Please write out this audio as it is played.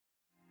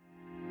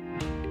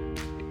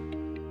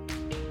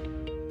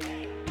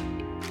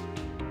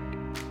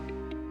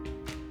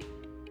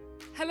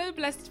Hello,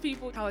 blessed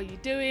people. How are you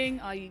doing?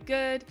 Are you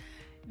good?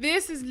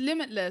 This is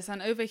Limitless,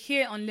 and over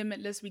here on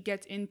Limitless, we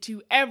get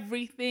into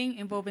everything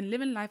involving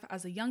living life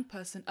as a young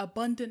person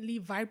abundantly,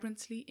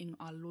 vibrantly in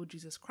our Lord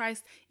Jesus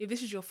Christ. If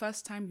this is your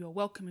first time, you're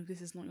welcome. If this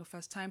is not your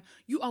first time,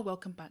 you are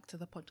welcome back to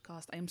the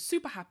podcast. I am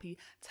super happy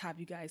to have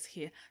you guys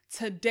here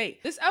today.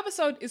 This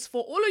episode is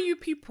for all of you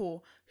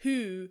people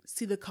who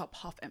see the cup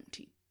half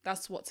empty.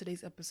 That's what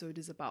today's episode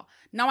is about.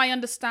 Now, I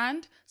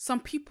understand some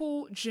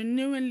people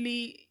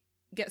genuinely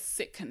get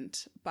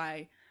sickened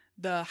by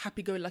the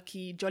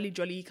happy-go-lucky,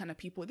 jolly kind of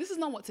people. This is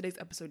not what today's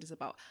episode is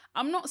about.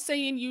 I'm not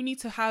saying you need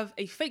to have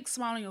a fake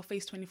smile on your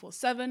face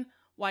 24/7.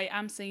 What I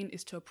am saying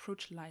is to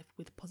approach life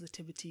with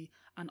positivity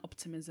and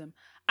optimism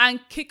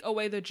and kick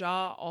away the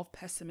jar of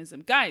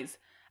pessimism. Guys,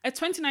 a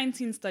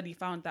 2019 study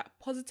found that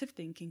positive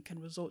thinking can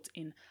result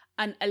in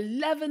an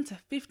 11 to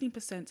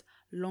 15%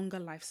 longer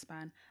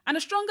lifespan and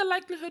a stronger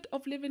likelihood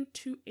of living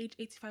to age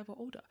 85 or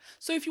older.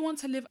 So if you want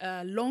to live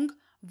a long,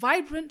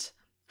 vibrant,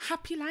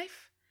 happy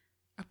life,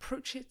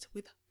 approach it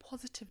with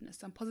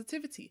positiveness and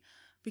positivity,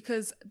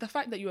 because the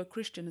fact that you're a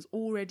Christian is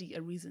already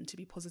a reason to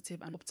be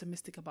positive and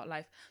optimistic about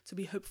life, to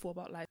be hopeful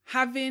about life.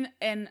 Having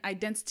an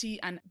identity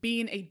and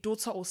being a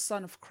daughter or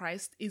son of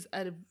Christ is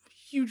a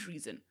huge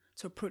reason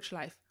to approach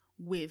life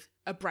with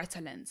a brighter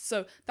lens.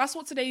 So that's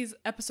what today's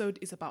episode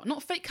is about.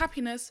 Not fake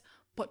happiness,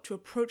 but to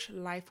approach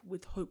life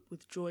with hope,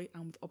 with joy,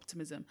 and with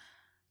optimism.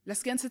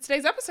 Let's get into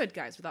today's episode,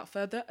 guys, without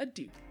further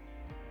ado.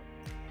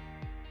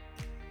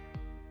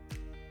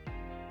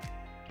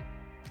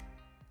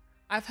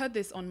 I've heard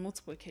this on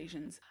multiple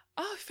occasions.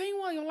 Oh,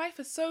 Fainwa, your life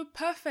is so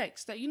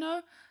perfect that,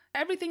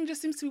 everything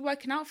just seems to be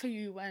working out for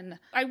you, and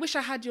I wish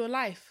I had your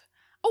life.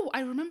 Oh, I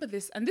remember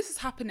this, and this has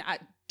happened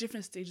at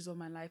different stages of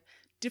my life,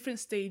 different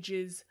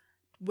stages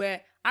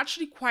where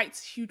actually quite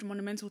huge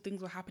monumental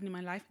things were happening in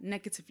my life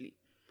negatively.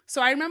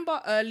 So I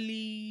remember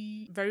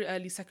very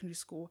early secondary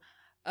school,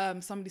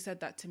 somebody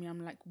said that to me.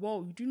 I'm like,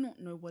 whoa, you do not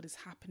know what is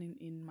happening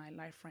in my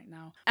life right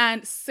now.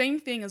 And same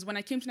thing as when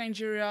I came to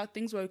Nigeria,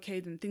 things were okay,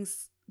 then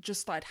things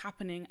just started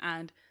happening,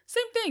 and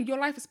same thing, your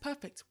life is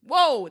perfect.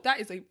 Whoa, that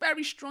is a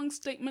very strong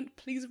statement.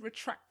 Please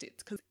retract it,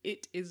 because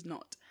it is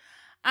not.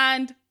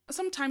 And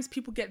sometimes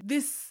people get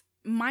this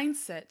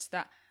mindset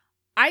that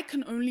I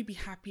can only be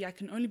happy, I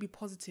can only be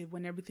positive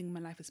when everything in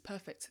my life is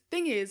perfect.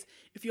 Thing is,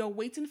 if you're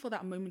waiting for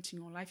that moment in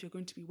your life, you're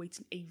going to be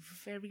waiting a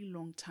very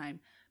long time,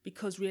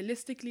 because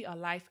realistically, our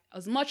life,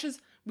 as much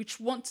as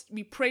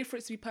we pray for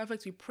it to be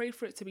perfect, we pray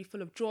for it to be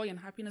full of joy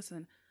and happiness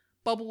and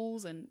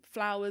bubbles and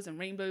flowers and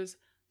rainbows,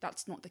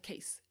 that's not the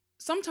case.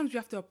 Sometimes we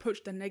have to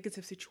approach the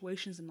negative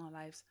situations in our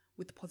lives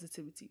with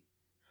positivity.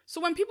 So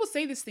when people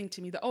say this thing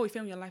to me that, oh, if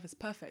your life is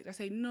perfect, I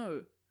say,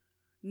 no.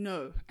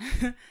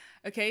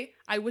 Okay,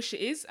 I wish it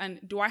is. And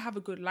do I have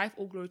a good life?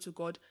 All glory to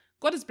God.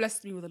 God has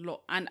blessed me with a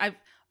lot. And I've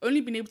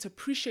only been able to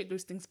appreciate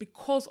those things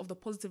because of the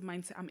positive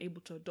mindset I'm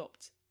able to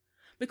adopt.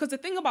 Because the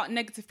thing about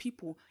negative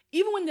people,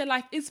 even when their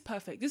life is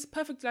perfect, this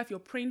perfect life you're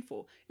praying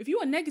for, if you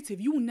are negative,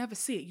 you will never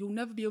see it. You'll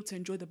never be able to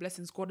enjoy the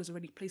blessings God has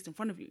already placed in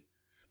front of you.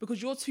 Because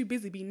you're too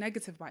busy being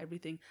negative about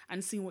everything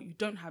and seeing what you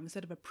don't have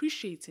instead of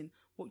appreciating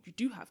what you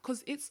do have.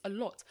 Because it's a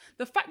lot.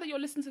 The fact that you're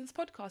listening to this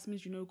podcast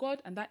means you know God,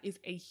 and that is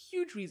a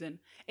huge reason,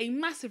 a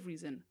massive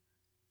reason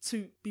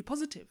to be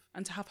positive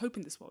and to have hope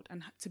in this world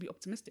and to be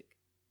optimistic.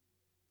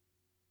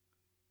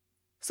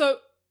 So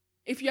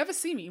if you ever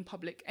see me in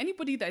public,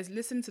 anybody that is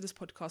listening to this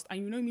podcast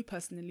and you know me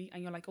personally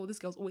and you're like, oh, this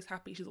girl's always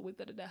happy, she's always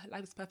her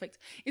life is perfect.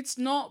 It's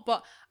not,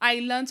 but I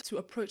learned to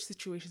approach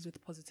situations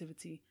with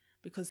positivity,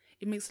 because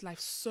it makes life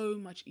so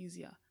much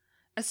easier.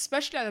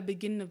 Especially at the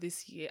beginning of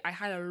this year, I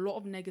had a lot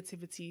of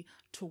negativity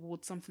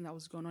towards something that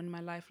was going on in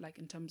my life, like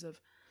in terms of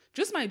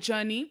just my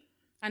journey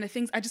and the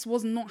things. I just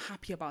was not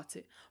happy about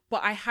it.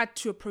 But I had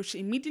to approach it.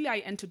 Immediately I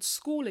entered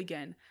school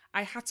again,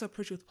 I had to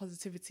approach it with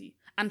positivity.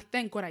 And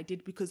thank God I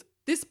did, because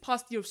this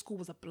past year of school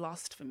was a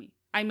blast for me.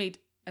 I made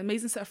an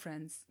amazing set of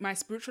friends. My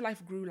spiritual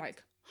life grew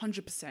like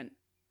 100%.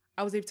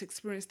 I was able to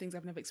experience things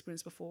I've never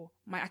experienced before.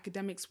 My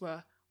academics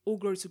were, all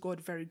glory to God,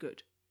 very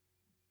good.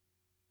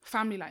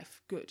 Family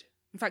life, good.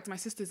 In fact, my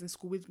sister's in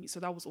school with me,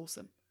 so that was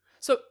awesome.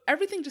 So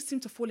everything just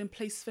seemed to fall in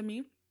place for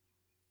me.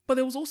 But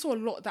there was also a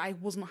lot that I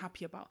was not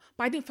happy about.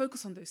 But I didn't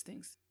focus on those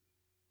things.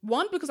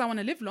 One, because I want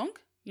to live long.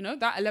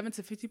 That 11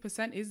 to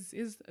 50%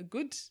 is a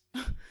good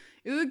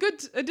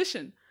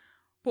addition.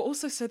 But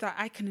also so that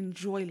I can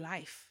enjoy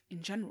life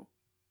in general.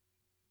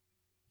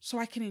 So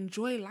I can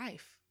enjoy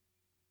life.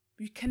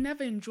 You can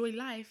never enjoy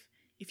life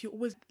if you're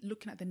always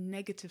looking at the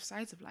negative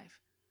sides of life.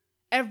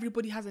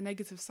 Everybody has a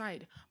negative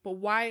side, but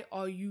why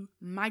are you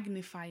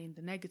magnifying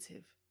the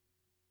negative?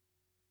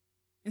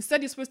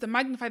 Instead, you're supposed to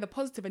magnify the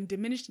positive and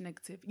diminish the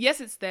negative. Yes,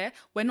 it's there.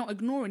 We're not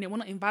ignoring it. We're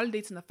not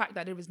invalidating the fact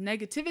that there is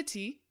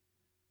negativity,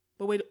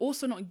 but we're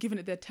also not giving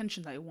it the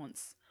attention that it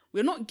wants.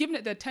 We're not giving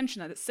it the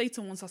attention that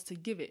Satan wants us to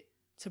give it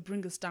to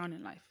bring us down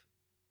in life.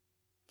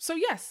 So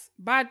yes,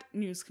 bad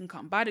news can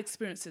come, bad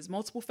experiences,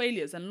 multiple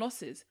failures and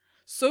losses.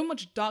 So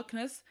much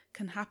darkness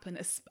can happen,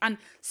 and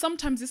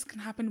sometimes this can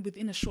happen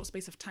within a short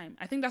space of time.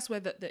 I think that's where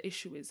the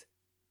issue is.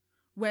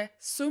 where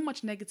so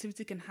much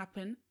negativity can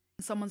happen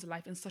in someone's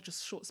life in such a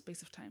short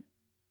space of time.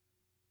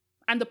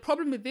 And the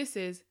problem with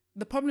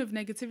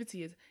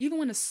negativity is, even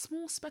when a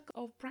small speck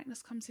of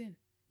brightness comes in,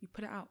 you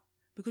put it out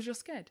because you're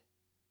scared.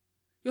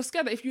 You're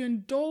scared that if you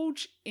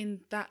indulge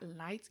in that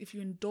light, if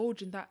you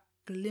indulge in that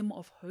glimmer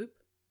of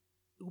hope,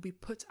 it will be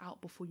put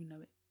out before you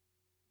know it.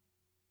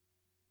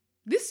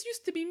 This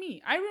used to be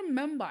me. I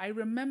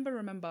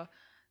remember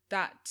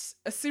that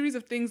a series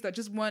of things that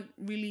just weren't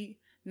really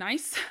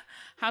nice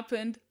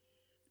happened.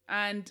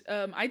 And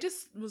I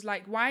just was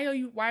like, why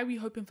are we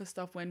hoping for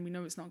stuff when we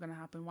know it's not going to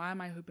happen? Why am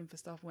I hoping for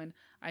stuff when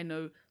I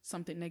know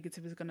something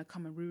negative is going to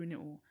come and ruin it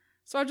all?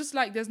 So I just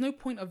like, there's no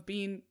point of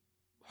being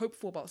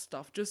hopeful about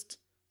stuff. Just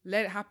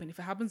let it happen. If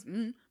it happens,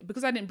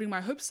 because I didn't bring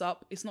my hopes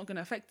up, it's not going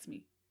to affect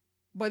me.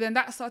 But then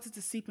that started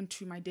to seep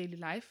into my daily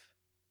life.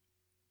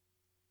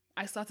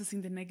 I started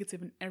seeing the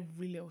negative in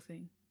every little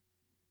thing.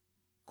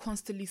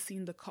 Constantly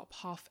seeing the cup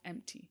half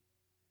empty.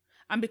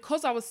 And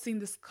because I was seeing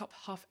this cup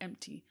half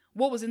empty,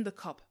 what was in the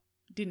cup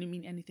didn't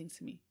mean anything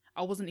to me.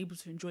 I wasn't able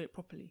to enjoy it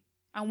properly.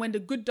 And when the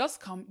good does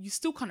come, you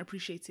still can't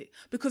appreciate it.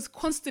 Because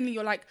constantly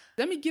you're like,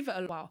 let me give it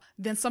a while.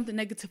 Then something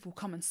negative will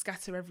come and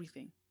scatter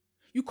everything.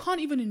 You can't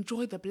even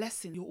enjoy the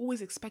blessing. You're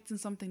always expecting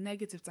something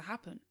negative to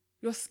happen.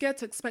 You're scared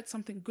to expect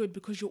something good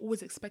because you're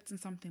always expecting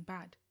something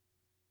bad.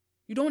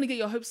 You don't want to get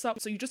your hopes up,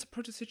 so you just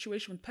approach a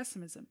situation with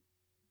pessimism.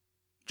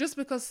 Just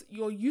because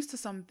you're used to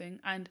something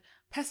and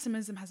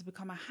pessimism has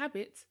become a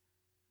habit,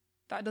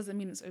 that doesn't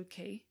mean it's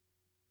okay.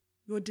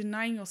 You're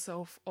denying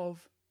yourself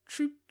of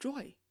true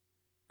joy.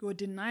 You're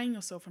denying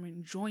yourself from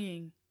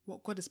enjoying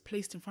what God has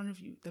placed in front of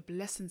you, the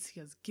blessings He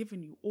has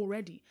given you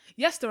already.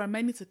 Yes, there are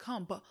many to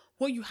come, but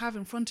what you have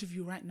in front of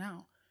you right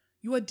now,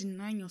 you are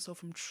denying yourself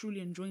from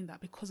truly enjoying that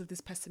because of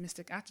this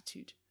pessimistic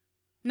attitude.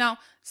 Now,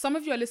 some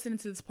of you are listening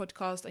to this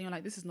podcast and you're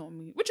like, this is not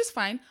me, which is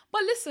fine,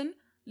 but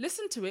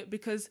listen to it,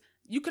 because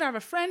you could have a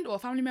friend or a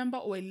family member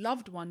or a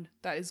loved one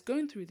that is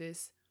going through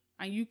this,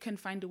 and you can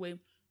find a way.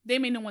 They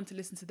may not want to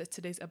listen to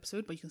today's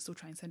episode, but you can still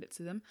try and send it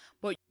to them.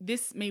 But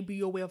this may be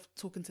your way of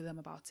talking to them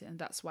about it, and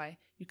that's why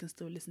you can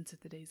still listen to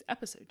today's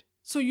episode.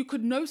 So you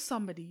could know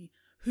somebody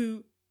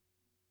who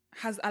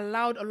has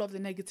allowed a lot of the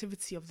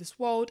negativity of this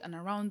world and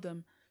around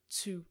them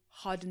to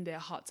harden their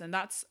hearts. And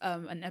that's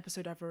an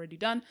episode I've already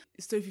done.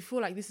 So if you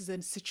feel like this is a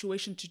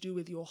situation to do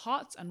with your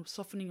heart and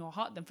softening your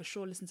heart, then for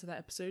sure listen to that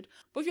episode.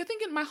 But if you're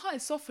thinking my heart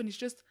is softened, it's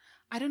just,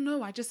 I don't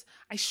know,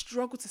 I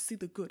struggle to see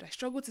the good. I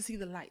struggle to see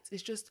the light.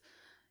 It's just,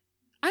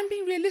 I'm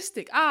being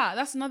realistic.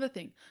 That's another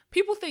thing.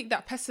 People think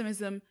that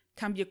pessimism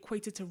can be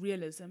equated to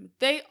realism.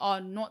 They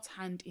are not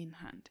hand in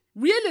hand.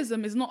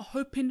 Realism is not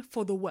hoping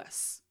for the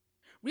worst.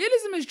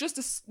 Realism is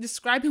just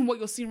describing what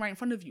you're seeing right in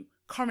front of you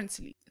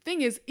currently. The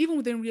thing is, even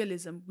within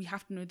realism, we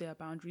have to know there are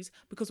boundaries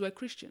because we're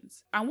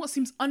Christians. And what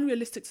seems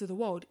unrealistic to the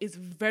world is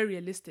very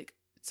realistic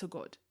to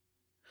God.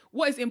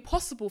 What is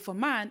impossible for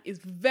man is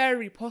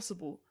very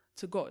possible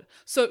to God.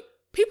 So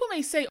people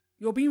may say,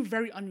 you're being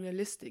very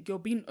unrealistic. You're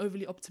being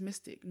overly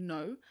optimistic.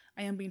 No,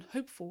 I am being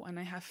hopeful and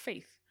I have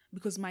faith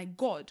because my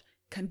God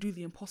can do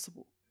the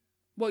impossible.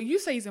 What you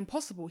say is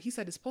impossible, He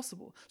said is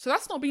possible. So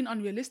that's not being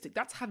unrealistic.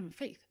 That's having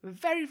faith.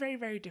 Very, very,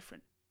 very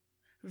different.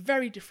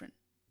 Very different.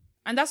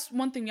 And that's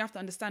one thing you have to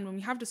understand when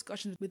we have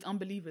discussions with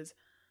unbelievers.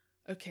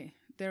 Okay,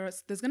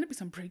 there's going to be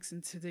some breaks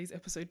in today's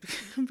episode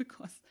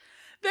because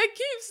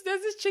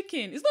there's this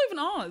chicken. It's not even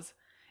ours.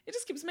 It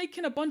just keeps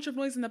making a bunch of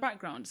noise in the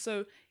background.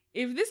 So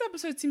if this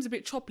episode seems a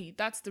bit choppy,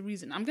 that's the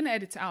reason. I'm going to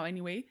edit it out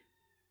anyway.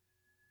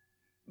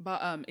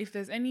 But if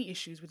there's any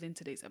issues within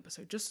today's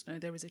episode, just know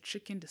there is a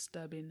chicken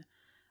disturbing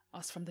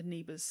us from the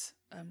neighbor's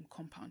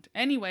compound.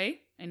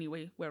 Anyway,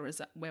 where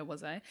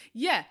was I?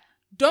 Yeah,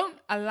 don't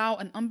allow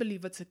an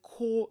unbeliever to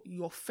call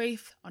your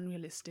faith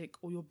unrealistic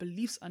or your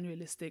beliefs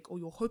unrealistic or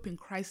your hope in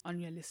Christ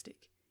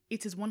unrealistic.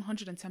 It is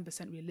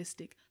 110%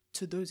 realistic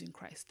to those in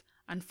Christ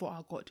and for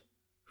our God,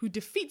 who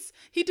defeats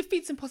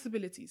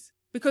impossibilities.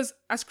 Because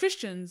as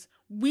Christians,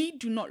 we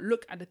do not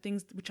look at the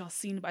things which are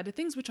seen, but at the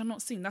things which are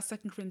not seen. That's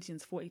 2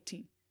 Corinthians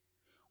 4:18.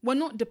 We're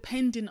not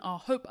depending our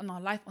hope and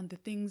our life on the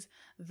things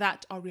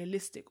that are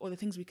realistic or the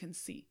things we can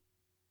see.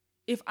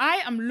 If I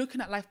am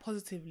looking at life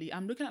positively,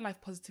 I'm looking at life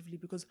positively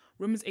because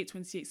Romans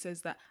 8:28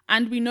 says that,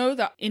 and we know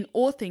that in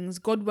all things,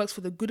 God works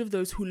for the good of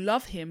those who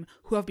love Him,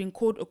 who have been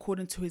called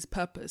according to His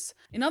purpose.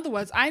 In other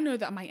words, I know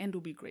that my end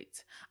will be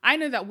great. I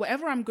know that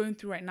whatever I'm going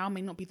through right now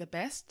may not be the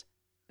best.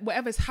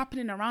 Whatever is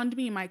happening around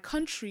me in my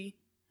country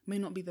may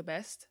not be the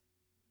best.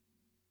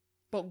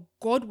 But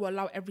God will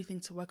allow everything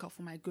to work out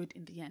for my good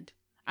in the end.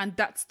 And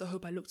that's the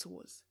hope I look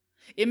towards.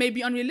 It may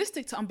be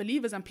unrealistic to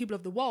unbelievers and people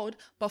of the world,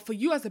 but for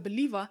you as a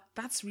believer,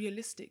 that's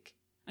realistic.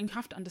 And you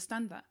have to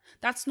understand that.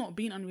 That's not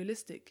being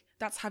unrealistic.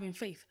 That's having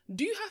faith.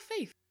 Do you have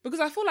faith? Because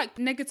I feel like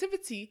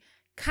negativity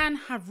can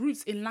have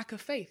roots in lack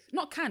of faith.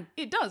 Not can,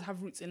 it does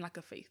have roots in lack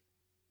of faith.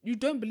 You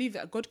don't believe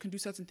that God can do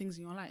certain things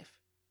in your life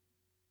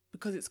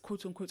because it's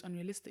quote unquote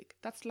unrealistic.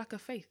 That's lack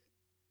of faith.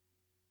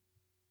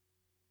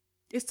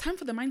 It's time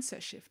for the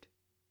mindset shift.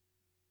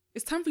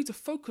 It's time for you to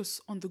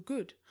focus on the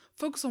good.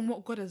 Focus on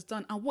what God has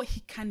done and what He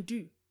can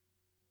do.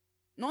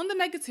 Not on the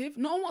negative,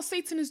 not on what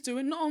Satan is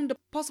doing, not on the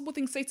possible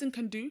things Satan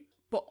can do,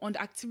 but on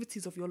the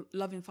activities of your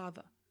loving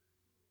Father.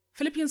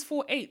 Philippians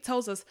 4:8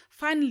 tells us,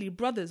 finally,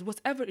 brothers,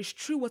 whatever is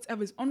true,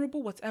 whatever is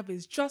honorable, whatever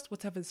is just,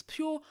 whatever is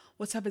pure,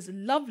 whatever is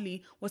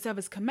lovely, whatever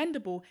is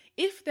commendable,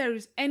 if there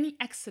is any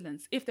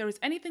excellence, if there is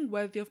anything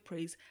worthy of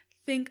praise,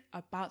 think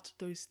about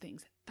those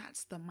things.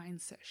 That's the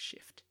mindset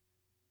shift.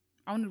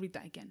 I want to read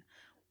that again.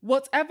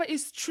 Whatever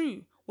is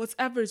true,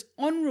 whatever is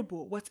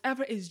honorable,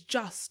 whatever is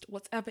just,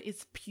 whatever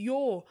is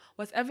pure,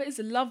 whatever is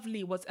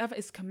lovely, whatever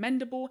is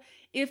commendable,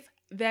 if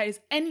there is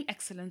any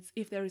excellence,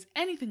 if there is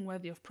anything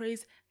worthy of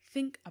praise,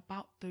 think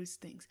about those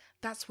things.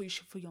 That's what you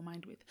should fill your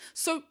mind with.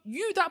 So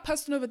you, that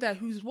person over there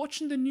who's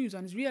watching the news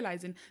and is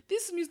realizing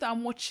this news that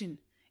I'm watching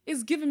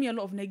is giving me a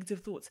lot of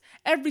negative thoughts.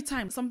 Every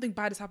time something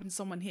bad has happened to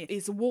someone here,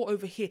 it's a war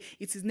over here,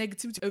 it is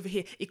negativity over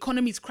here,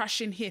 economy is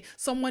crashing here,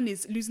 someone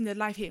is losing their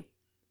life here.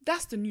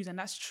 That's the news, and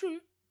that's true.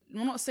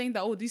 I'm not saying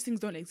that, these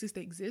things don't exist,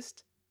 they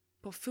exist,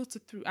 but filter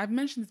through. I've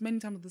mentioned this many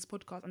times on this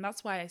podcast, and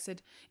that's why I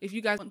said, if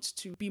you guys want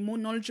to be more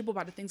knowledgeable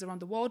about the things around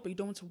the world, but you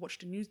don't want to watch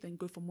the news, then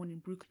go for Morning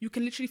Brew. You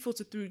can literally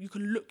filter through, you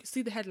can look,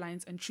 see the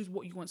headlines, and choose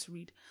what you want to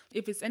read.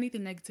 If it's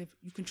anything negative,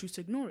 you can choose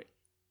to ignore it.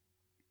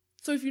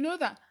 So if you know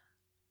that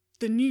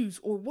the news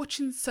or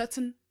watching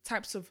certain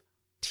types of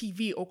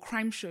TV or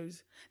crime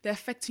shows, they're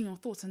affecting your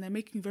thoughts and they're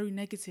making you very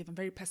negative and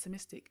very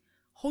pessimistic,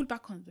 hold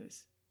back on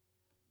those.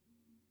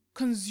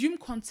 Consume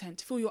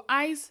content, fill your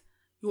eyes,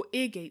 your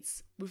ear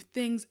gates with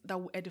things that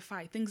will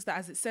edify, things that,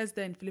 as it says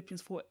there in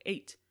Philippians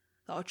 4:8,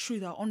 that are true,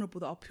 that are honorable,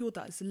 that are pure,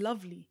 that is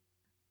lovely.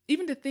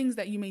 Even the things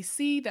that you may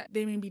see that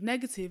they may be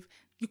negative,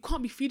 you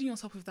can't be feeding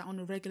yourself with that on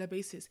a regular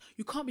basis.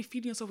 You can't be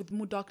feeding yourself with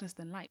more darkness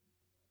than light.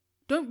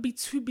 Don't be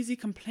too busy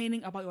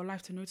complaining about your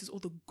life to notice all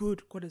the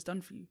good God has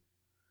done for you.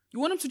 You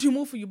want him to do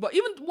more for you, but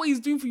even what he's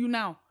doing for you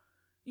now,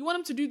 you want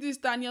him to do this,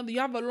 that, and the other. You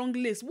have a long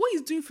list. What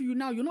he's doing for you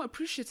now, you're not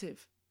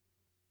appreciative.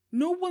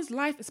 No one's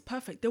life is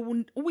perfect. There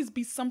will always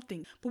be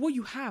something. But what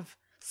you have,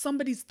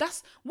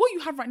 what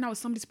you have right now is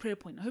somebody's prayer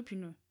point. I hope you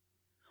know.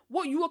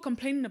 What you are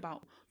complaining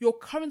about, your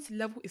current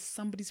level is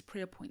somebody's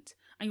prayer point,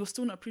 and you're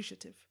still not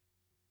appreciative.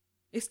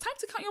 It's time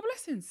to count your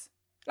blessings.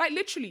 Like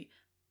literally,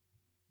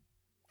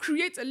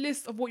 create a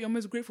list of what you're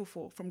most grateful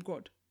for from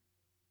God.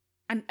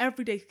 And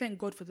every day thank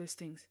God for those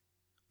things.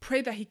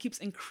 Pray that he keeps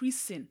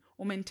increasing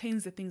or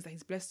maintains the things that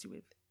he's blessed you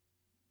with.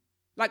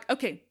 Like,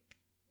 okay,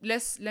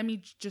 let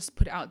me just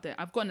put it out there.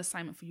 I've got an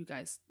assignment for you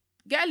guys.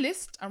 Get a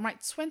list and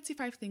write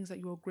 25 things that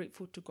you are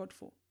grateful to God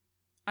for.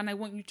 And I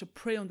want you to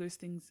pray on those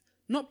things.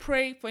 Not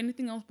pray for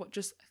anything else, but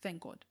just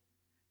thank God.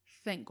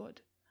 Thank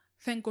God.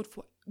 Thank God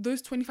for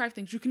those 25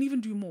 things. You can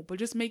even do more, but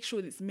just make sure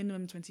it's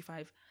minimum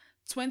 25.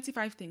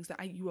 25 things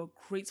that you are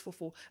grateful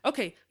for.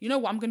 Okay, you know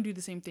what? I'm going to do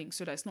the same thing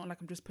so that it's not like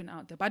I'm just putting it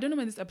out there. But I don't know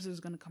when this episode is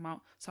going to come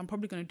out, so I'm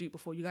probably going to do it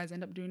before you guys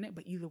end up doing it.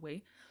 But either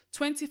way,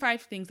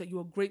 25 things that you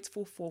are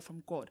grateful for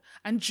from God.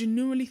 And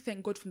genuinely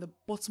thank God from the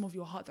bottom of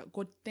your heart that,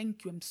 God,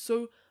 thank you. I'm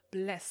so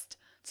blessed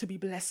to be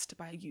blessed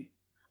by you.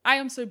 I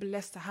am so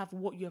blessed to have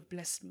what you have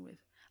blessed me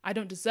with. I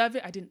don't deserve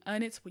it. I didn't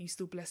earn it, but you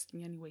still blessed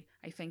me anyway.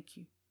 I thank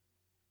you.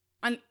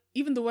 And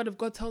even the word of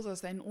God tells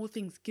us that in all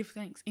things, give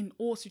thanks. In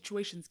all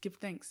situations, give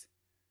thanks.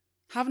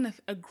 Having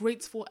a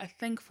grateful, a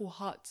thankful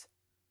heart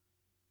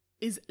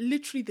is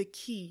literally the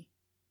key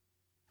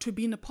to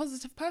being a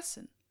positive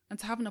person and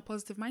to having a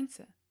positive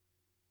mindset.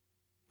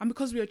 And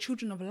because we are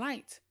children of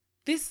light,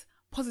 this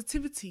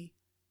positivity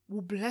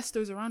will bless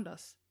those around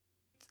us.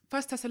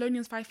 1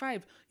 Thessalonians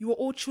 5:5, you are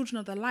all children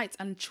of the light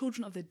and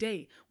children of the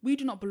day. We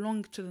do not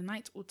belong to the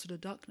night or to the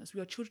darkness.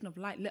 We are children of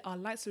light. Let our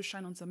light so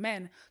shine unto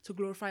men to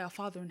glorify our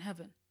Father in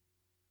heaven.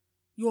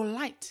 Your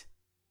light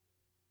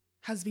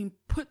has been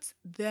put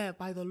there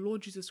by the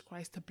Lord Jesus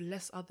Christ to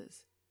bless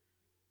others.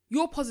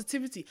 Your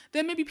positivity,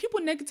 there may be people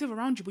negative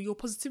around you, but your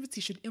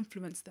positivity should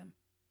influence them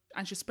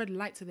and should spread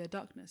light to their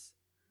darkness.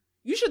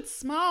 You should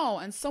smile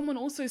and someone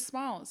also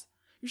smiles.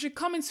 You should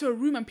come into a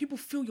room and people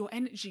feel your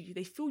energy.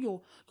 They feel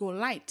your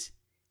light.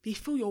 They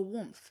feel your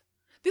warmth.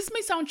 This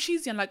may sound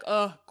cheesy and like,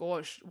 oh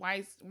gosh,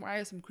 why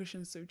are some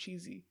Christians so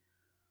cheesy?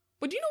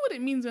 But do you know what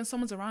it means when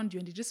someone's around you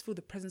and they just feel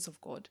the presence of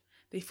God?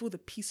 They feel the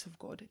peace of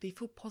God. They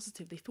feel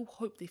positive. They feel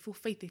hope. They feel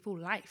faith. They feel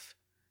life.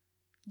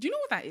 Do you know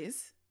what that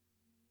is?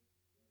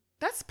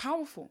 That's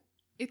powerful.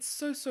 It's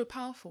so, so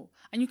powerful.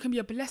 And you can be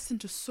a blessing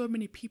to so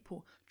many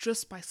people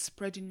just by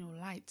spreading your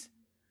light,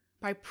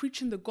 by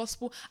preaching the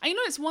gospel. And you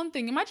know, it's one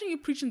thing. Imagine you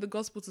preaching the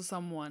gospel to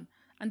someone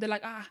and they're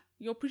like,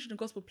 you're preaching the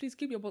gospel. Please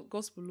keep your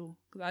gospel low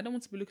because I don't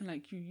want to be looking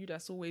like you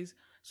that's always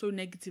so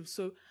negative.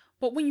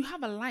 But when you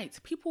have a light,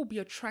 people will be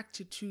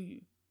attracted to you.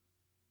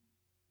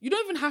 You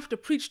don't even have to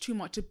preach too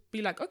much to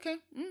be like, okay,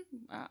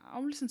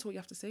 I'll listen to what you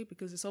have to say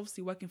because it's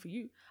obviously working for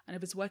you. And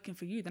if it's working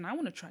for you, then I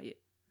want to try it.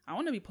 I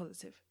want to be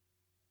positive.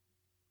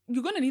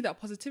 You're going to need that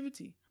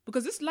positivity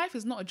because this life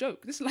is not a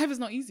joke. This life is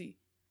not easy.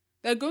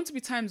 There are going to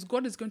be times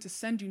God is going to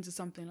send you into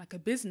something like a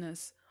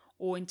business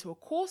or into a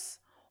course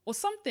or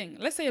something.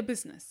 Let's say a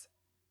business.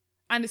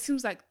 And it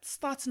seems like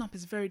starting up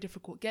is very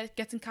difficult.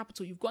 Getting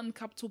capital. You've gotten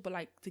capital, but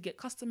like to get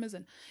customers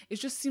and it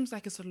just seems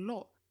like it's a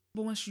lot.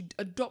 But once you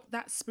adopt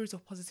that spirit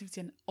of positivity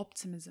and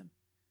optimism,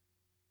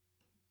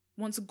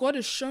 once God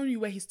has shown you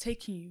where he's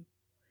taking you,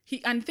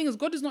 and the thing is,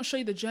 God does not show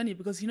you the journey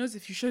because he knows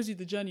if he shows you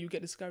the journey, you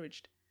get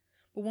discouraged.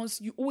 But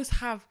once you always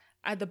have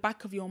at the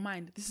back of your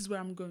mind, this is where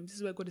I'm going, this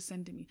is where God is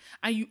sending me.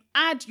 And you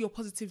add your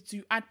positivity,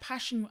 you add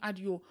passion, you add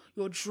your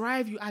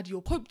drive, you add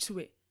your hope to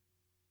it,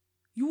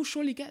 you will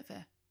surely get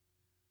there.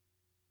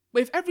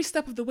 But if every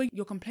step of the way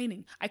you're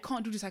complaining, I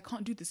can't do this, I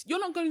can't do this, you're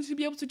not going to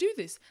be able to do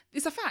this.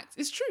 It's a fact,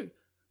 it's true.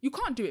 You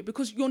can't do it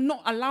because you're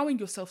not allowing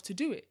yourself to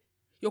do it.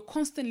 You're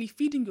constantly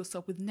feeding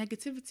yourself with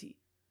negativity.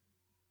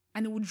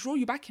 And it will draw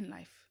you back in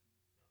life.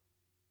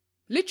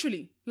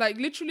 Literally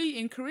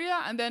in career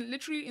and then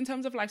literally in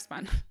terms of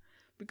lifespan.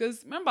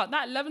 Because remember,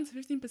 that 11 to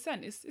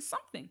 15% is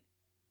something.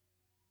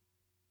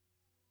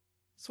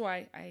 So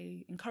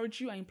I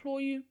encourage you, I implore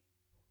you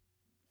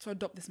to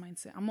adopt this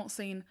mindset. I'm not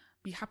saying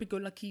be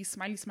happy-go-lucky,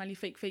 smiley,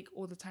 fake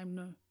all the time,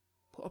 no.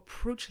 But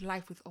approach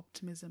life with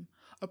optimism.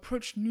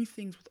 Approach new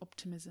things with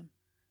optimism.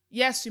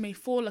 Yes, you may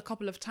fall a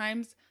couple of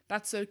times.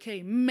 That's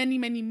okay.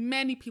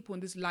 Many people in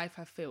this life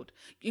have failed.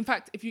 In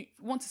fact, if you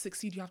want to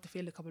succeed, you have to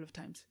fail a couple of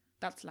times.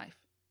 That's life.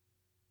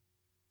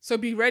 So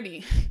be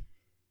ready.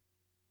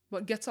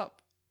 But get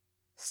up.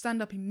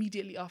 Stand up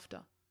immediately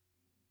after.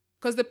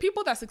 Because the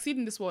people that succeed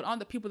in this world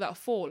aren't the people that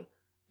fall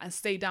and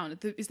stay down.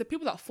 It's the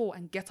people that fall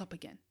and get up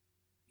again.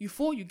 You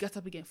fall, you get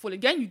up again. Fall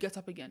again, you get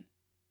up again.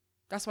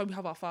 That's why we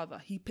have our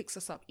Father. He picks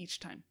us up each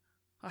time.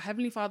 Our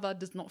Heavenly Father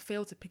does not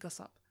fail to pick us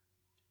up.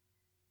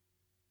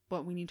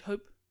 But we need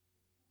hope,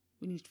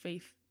 we need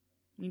faith,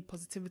 we need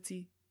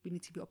positivity, we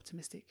need to be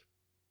optimistic.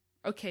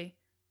 Okay,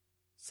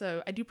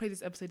 so I do pray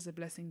this episode is a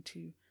blessing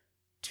to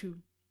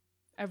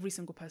every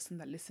single person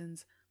that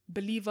listens,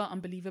 believer,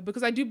 unbeliever,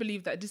 because I do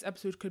believe that this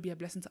episode could be a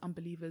blessing to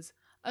unbelievers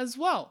as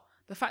well.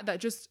 The fact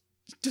that just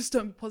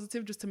don't be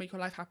positive just to make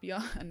your life happier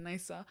and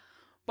nicer.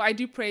 But I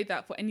do pray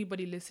that for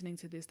anybody listening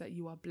to this, that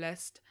you are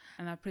blessed.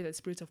 And I pray that the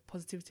spirit of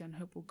positivity and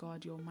hope will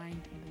guard your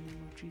mind in the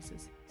name of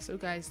Jesus. So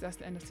guys, that's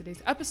the end of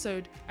today's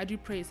episode. I do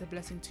pray it's a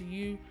blessing to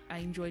you. I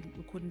enjoyed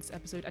recording this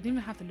episode. I didn't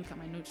even have to look at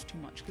my notes too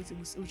much because it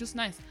was just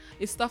nice.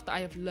 It's stuff that I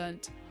have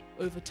learnt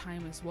over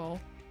time as well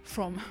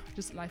from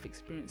just life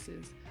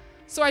experiences.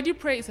 So I do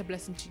pray it's a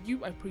blessing to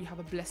you. I pray you have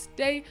a blessed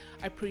day.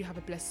 I pray you have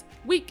a blessed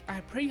week.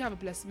 I pray you have a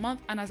blessed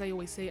month. And as I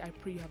always say, I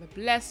pray you have a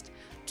blessed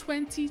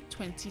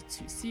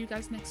 2022. See you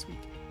guys next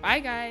week. Bye,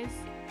 guys.